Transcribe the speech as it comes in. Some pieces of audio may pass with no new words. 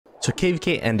So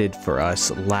KVK ended for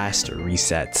us last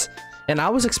reset, and I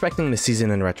was expecting the season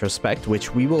in retrospect,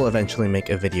 which we will eventually make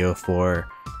a video for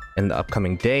in the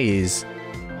upcoming days.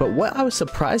 But what I was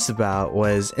surprised about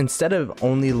was, instead of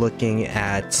only looking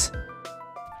at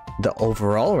the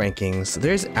overall rankings,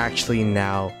 there's actually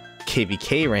now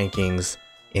KVK rankings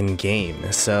in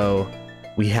game. So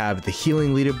we have the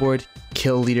healing leaderboard,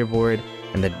 kill leaderboard,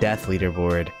 and the death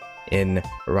leaderboard in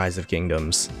Rise of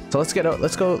Kingdoms. So let's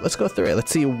go through it.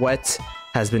 Let's see what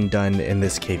has been done in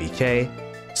this KVK.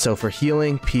 So for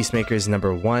healing, Peacemaker is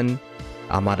number 1,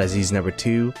 Ahmad Aziz number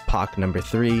 2, Pak number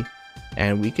 3,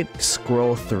 and we could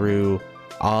scroll through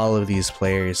all of these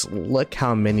players. Look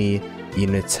how many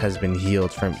units has been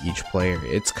healed from each player.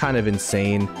 It's kind of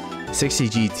insane. 60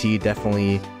 GT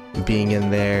definitely being in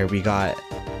there. We got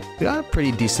a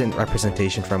pretty decent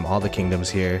representation from all the kingdoms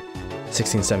here.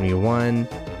 1671.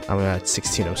 I'm at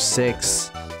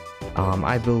 1606.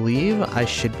 I believe I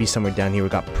should be somewhere down here. We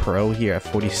got Pro here at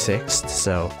 46th.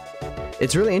 So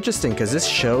it's really interesting because this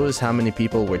shows how many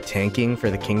people were tanking for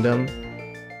the kingdom.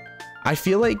 I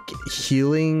feel like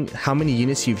healing, how many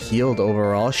units you've healed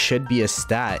overall, should be a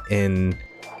stat in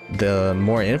the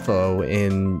more info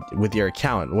with your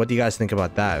account. What do you guys think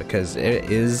about that? Because it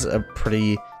is a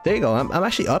pretty... There you go. I'm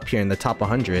actually up here in the top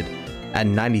 100 at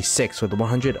 96 with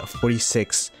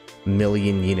 146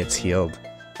 million units healed.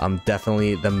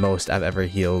 Definitely the most I've ever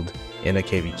healed in a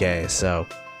KVK. So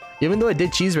even though I did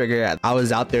cheeseburger, I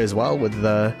was out there as well with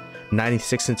the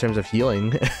 96 in terms of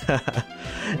healing.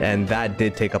 And that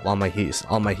did take up all my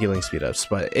healing speed ups.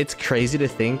 But it's crazy to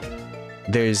think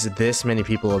there's this many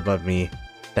people above me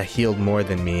that healed more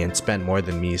than me and spent more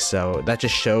than me. So that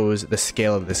just shows the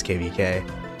scale of this KVK.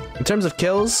 In terms of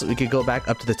kills, we could go back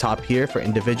up to the top here for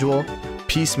individual.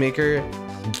 Peacemaker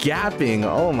gapping,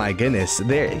 oh my goodness,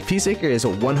 there Peacemaker is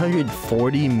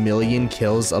 140 million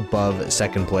kills above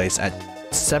second place at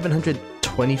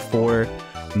 724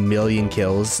 million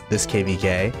kills this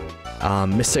KVK.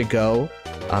 Mr. Go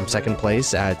second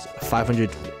place at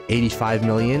 585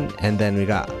 million, and then we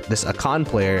got this Akon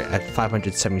player at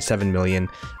 577 million.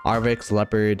 Arvix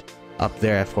Leopard up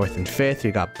there at 4th and 5th.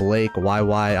 We got Blake,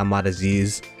 YY, Ahmad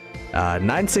Aziz.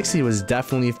 960 was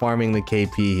definitely farming the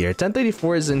KP here.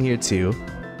 1034 is in here too,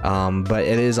 but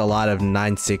it is a lot of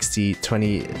 960,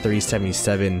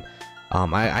 2377.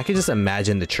 I could just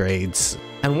imagine the trades.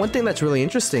 And one thing that's really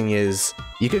interesting is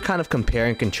you could kind of compare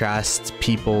and contrast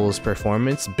people's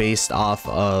performance based off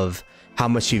of how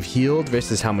much you've healed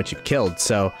versus how much you've killed.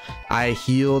 So I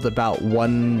healed about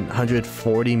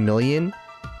 140 million.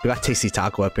 We got Tasty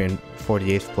Taco up here in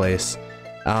 48th place.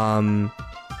 And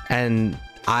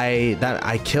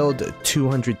I killed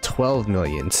 212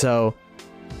 million. So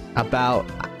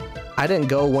I didn't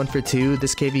go 1 for 2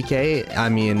 this KVK. I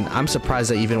mean, I'm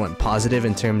surprised I even went positive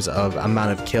in terms of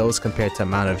amount of kills compared to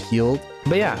amount of healed.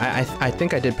 But yeah, I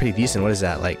think I did pretty decent. What is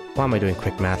that? Like, why am I doing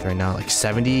quick math right now? Like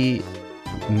 70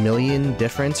 million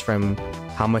difference from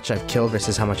how much I've killed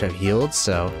versus how much I've healed.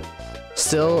 So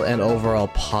still an overall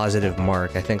positive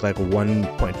mark. I think like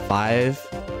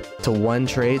 1.5 to 1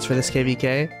 trades for this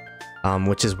KVK,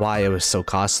 which is why it was so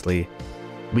costly.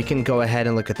 We can go ahead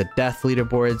and look at the death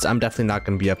leaderboards. I'm definitely not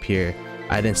going to be up here.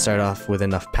 I didn't start off with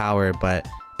enough power, but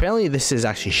apparently this is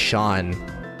actually Sean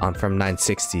from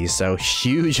 960. So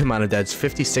huge amount of deads.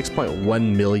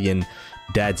 56.1 million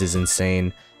deads is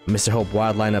insane. Mr. Hope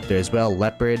Wildline up there as well.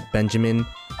 Leopard, Benjamin,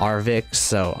 Arvix.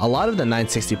 So a lot of the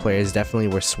 960 players definitely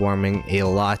were swarming a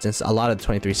lot. And a lot of the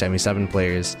 2377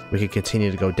 players. We could continue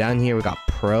to go down here. We got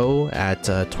Pro at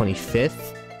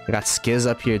 25th. We got Skiz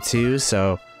up here too.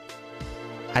 So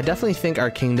I definitely think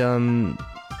our kingdom,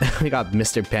 we got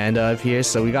Mr. Panda up here,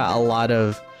 so we got a lot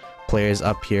of players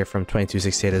up here from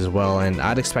 2268 as well, and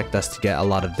I'd expect us to get a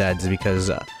lot of deads because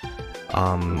the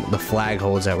flag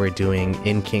holds that we're doing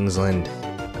in Kingsland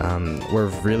were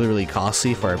really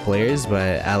costly for our players,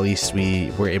 but at least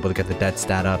we were able to get the dead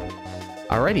stat up.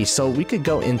 Alrighty, so we could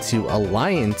go into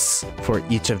Alliance for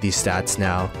each of these stats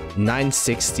now.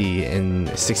 960 in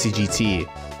 60 GT,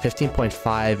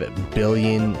 15.5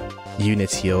 billion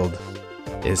units healed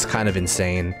is kind of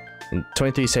insane. And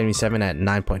 2377 at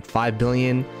 9.5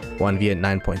 billion, 1V at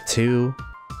 9.2.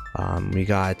 We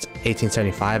got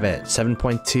 1875 at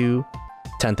 7.2,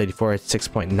 1034 at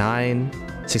 6.9,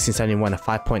 1671 at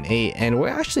 5.8, and we're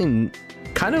actually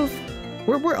kind of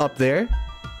we're up there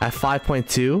at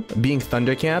 5.2, being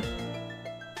Thundercamp.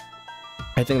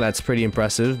 I think that's pretty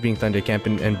impressive, being Thundercamp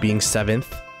and being 7th.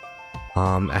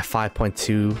 At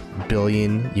 5.2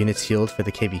 billion units healed for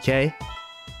the KVK.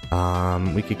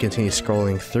 We could continue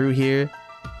scrolling through here.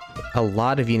 A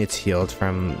lot of units healed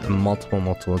from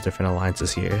multiple different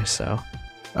alliances here. So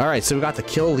Alright, so we got the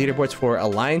kill leaderboards for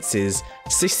alliances.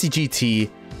 60 GT,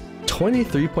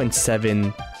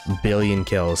 23.7 billion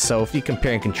kills. So if you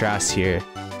compare and contrast here,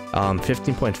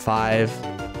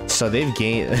 15.5, so they've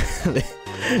gained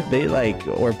they like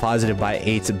were positive by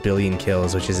 8 billion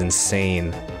kills, which is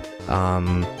insane.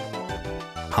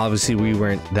 Obviously we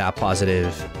weren't that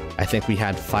positive. I think we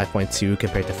had 5.2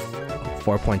 compared to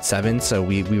 4.7, so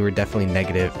we were definitely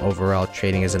negative overall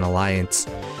trading as an alliance.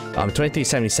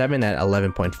 2377 at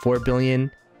 11.4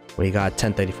 billion. We got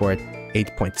 1034 at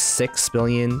 8.6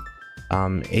 billion.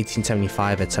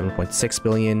 1875 at 7.6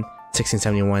 billion.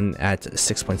 1671 at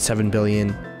 6.7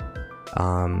 billion.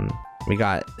 We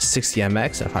got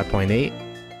 60MX at 5.8.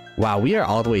 Wow, we are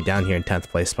all the way down here in 10th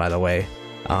place, by the way.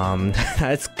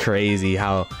 That's crazy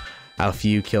how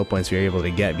few kill points we were able to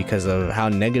get because of how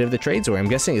negative the trades were. I'm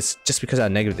guessing it's just because of how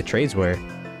negative the trades were.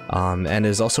 And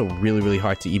it's also really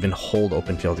hard to even hold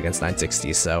open field against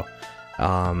 960. So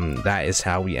that is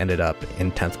how we ended up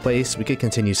in 10th place. We could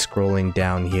continue scrolling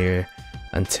down here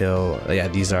until, yeah,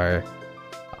 these are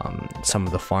some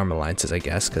of the farm alliances, I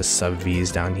guess, because sub V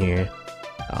is down here.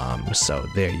 So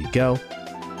there you go.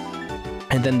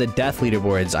 And then the death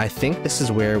leaderboards, I think this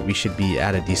is where we should be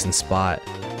at a decent spot,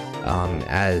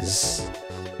 as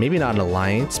maybe not an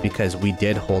alliance because we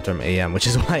did hold from AM, which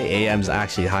is why AM's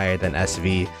actually higher than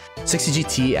SV. 60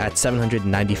 GT at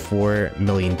 794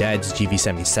 million deads,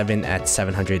 GV77 at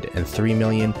 703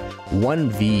 million,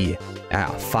 1V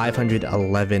at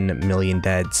 511 million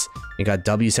deads. You got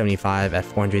W75 at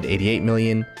 488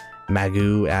 million,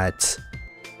 Magoo at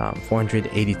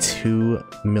 482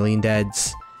 million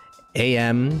deads,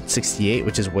 AM68,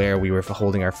 which is where we were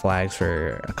holding our flags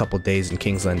for a couple days in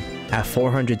Kingsland, at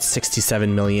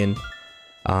 467 million.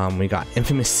 We got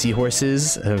Infamous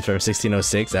Seahorses from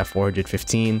 1606 at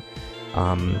 415.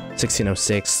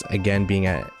 1606 again being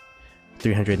at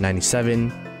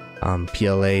 397.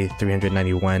 PLA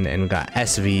 391, and we got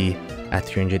SV at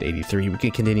 383. We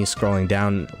can continue scrolling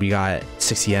down. We got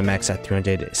 60MX at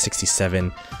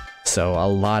 367. So a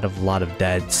lot of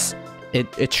deads.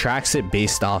 It tracks it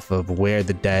based off of where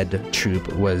the dead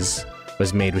troop was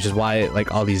made, which is why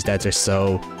like all these deads are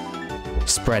so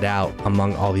spread out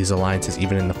among all these alliances,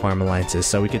 even in the farm alliances.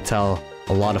 So we could tell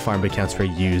a lot of farm accounts were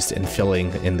used in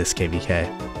filling in this KVK.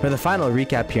 For the final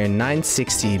recap here,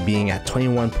 960 being at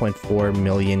 21.4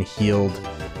 million healed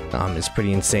is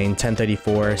pretty insane.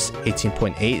 1034,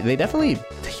 18.8. They definitely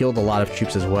healed a lot of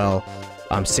troops as well.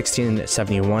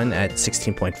 1671 at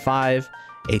 16.5,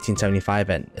 1875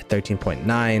 at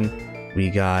 13.9. We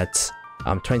got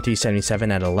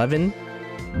 2377 at 11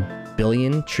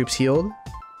 billion troops healed.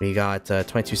 We got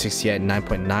 2260 at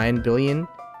 9.9 billion.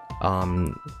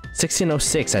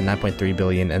 1606 at 9.3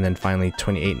 billion, and then finally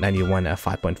 2891 at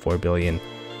 5.4 billion.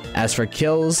 As for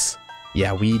kills,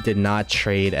 yeah, we did not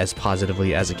trade as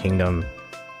positively as a kingdom.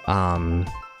 About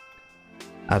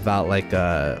like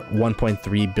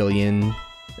 1.3 billion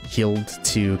healed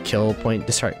to kill point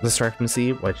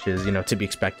discrepancy, which is, you know, to be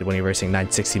expected when you're versing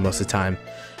 960 most of the time.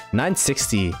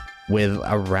 960 with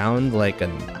around like a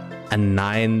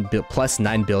plus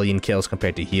 9 billion kills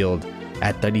compared to healed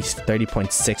at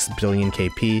 30.6 billion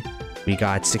KP. We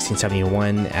got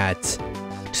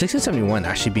 1671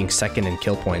 actually being second in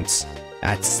kill points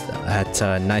at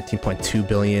 19.2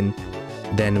 billion.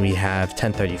 Then we have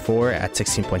 1034 at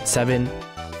 16.7,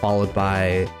 followed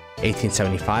by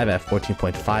 1875 at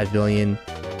 14.5 billion.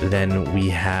 Then we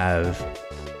have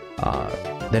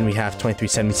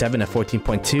 2377 at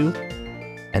 14.2,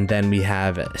 and then we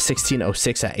have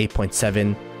 1606 at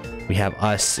 8.7. We have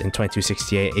us in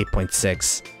 2268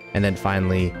 8.6, and then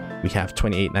finally we have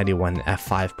 2891 at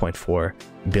 5.4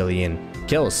 billion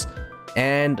kills.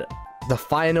 And the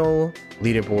final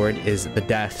leaderboard is the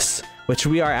deaths, which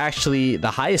we are actually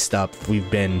the highest up we've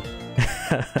been.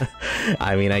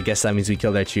 I mean, I guess that means we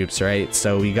killed our troops, right?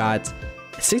 So we got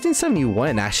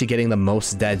 1671 actually getting the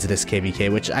most deads this KVK,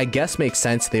 which I guess makes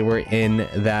sense. They were in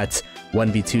that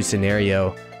 1v2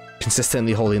 scenario,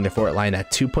 consistently holding their fort line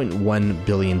at 2.1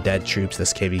 billion dead troops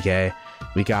this KVK.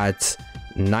 We got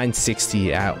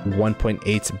 960 at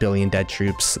 1.8 billion dead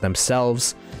troops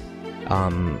themselves.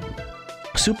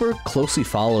 Super closely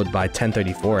followed by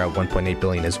 1034 at 1.8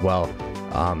 billion as well.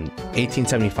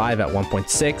 1875 at 1.6,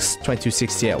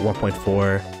 2260 at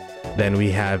 1.4. Then we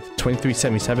have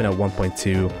 2377 at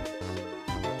 1.2,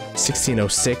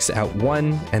 1606 at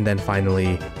 1, and then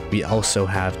finally we also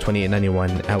have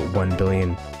 2891 at 1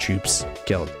 billion troops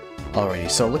killed. Alrighty,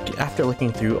 so after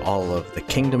looking through all of the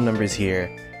kingdom numbers here,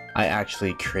 I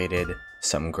actually created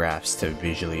some graphs to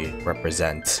visually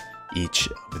represent each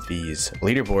of these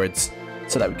leaderboards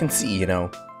so that we can see, you know,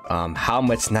 how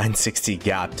much 960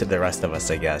 gapped to the rest of us,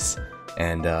 I guess,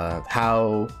 and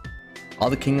how all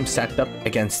the kingdoms stacked up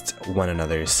against one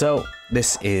another. So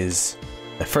this is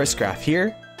the first graph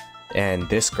here, and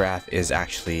this graph is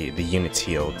actually the units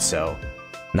healed. So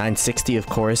 960, of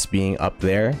course, being up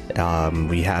there.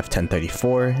 We have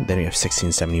 1034, then we have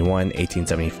 1671,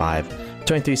 1875,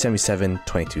 2377,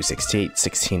 2268,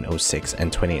 1606,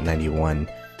 and 2891,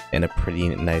 and a pretty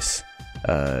nice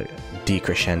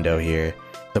decrescendo here.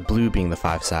 The blue being the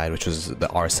 5 side, which was the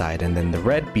R side, and then the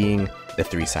red being the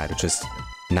 3 side, which was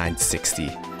 960.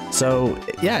 So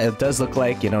yeah, it does look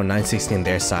like, you know, 960 on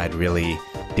their side really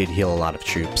did heal a lot of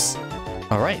troops.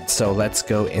 All right, so let's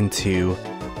go into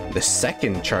the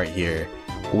second chart here,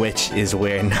 which is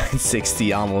where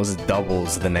 960 almost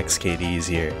doubles the next KDs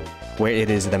here, where it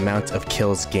is the amount of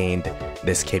kills gained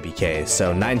this KBK.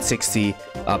 So 960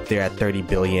 up there at 30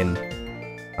 billion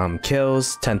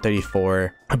kills,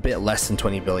 1034 a bit less than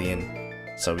 20 billion.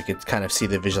 So we could kind of see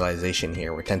the visualization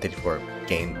here, where 1034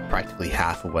 gained practically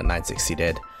half of what 960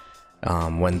 did,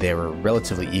 when they were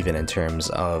relatively even in terms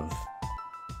of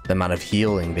the amount of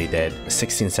healing they did.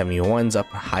 1671's up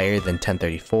higher than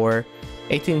 1034.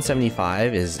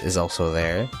 1875 is also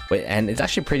there, and it's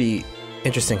actually pretty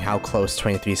interesting how close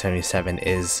 2377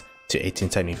 is to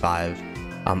 1875,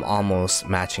 almost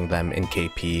matching them in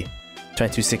KP.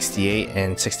 2268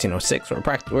 and 1606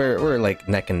 we're like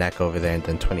neck and neck over there, and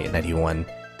then 2891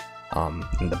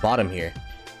 in the bottom here.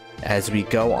 As we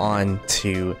go on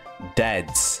to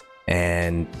deads,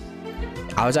 and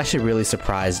I was actually really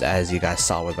surprised, as you guys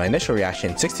saw with my initial reaction,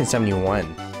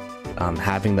 1671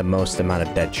 having the most amount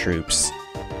of dead troops,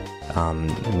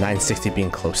 960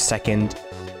 being close second,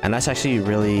 and that's actually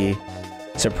really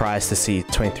surprised to see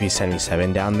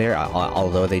 2377 down there,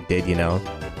 although they did, you know,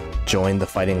 join the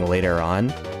fighting later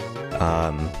on.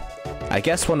 I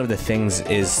guess one of the things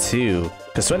is too,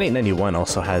 because 2891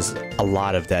 also has a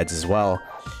lot of deads as well,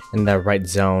 in the right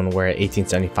zone where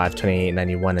 1875,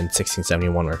 2891, and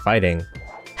 1671 were fighting,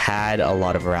 had a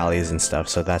lot of rallies and stuff,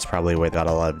 so that's probably where they got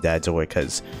a lot of deads away,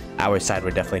 because our side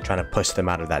were definitely trying to push them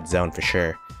out of that zone for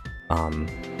sure,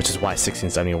 which is why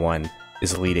 1671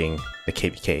 is leading the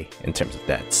KVK in terms of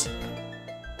deads.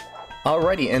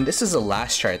 Alrighty, and this is the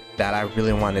last chart that I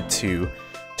really wanted to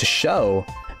show,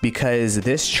 because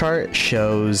this chart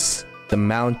shows the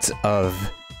amount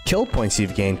of kill points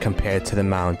you've gained compared to the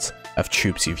amount of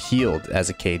troops you've healed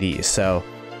as a KD. So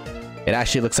it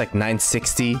actually looks like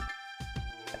 960,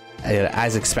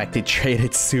 as expected,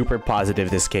 traded super positive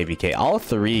this KVK. All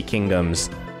 3 kingdoms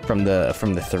from the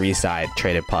 3 side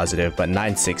traded positive, but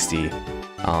 960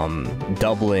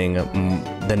 doubling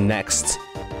the next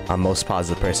most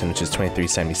positive person, which is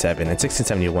 2377, and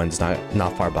 1671 is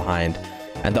not far behind.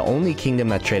 And the only kingdom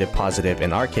that traded positive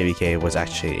in our KVK was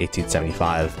actually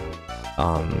 1875.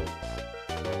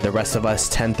 The rest of us,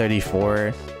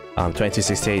 1034,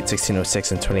 2268,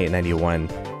 1606, and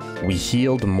 2891, we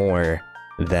healed more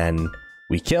than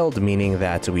we killed, meaning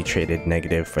that we traded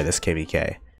negative for this KVK.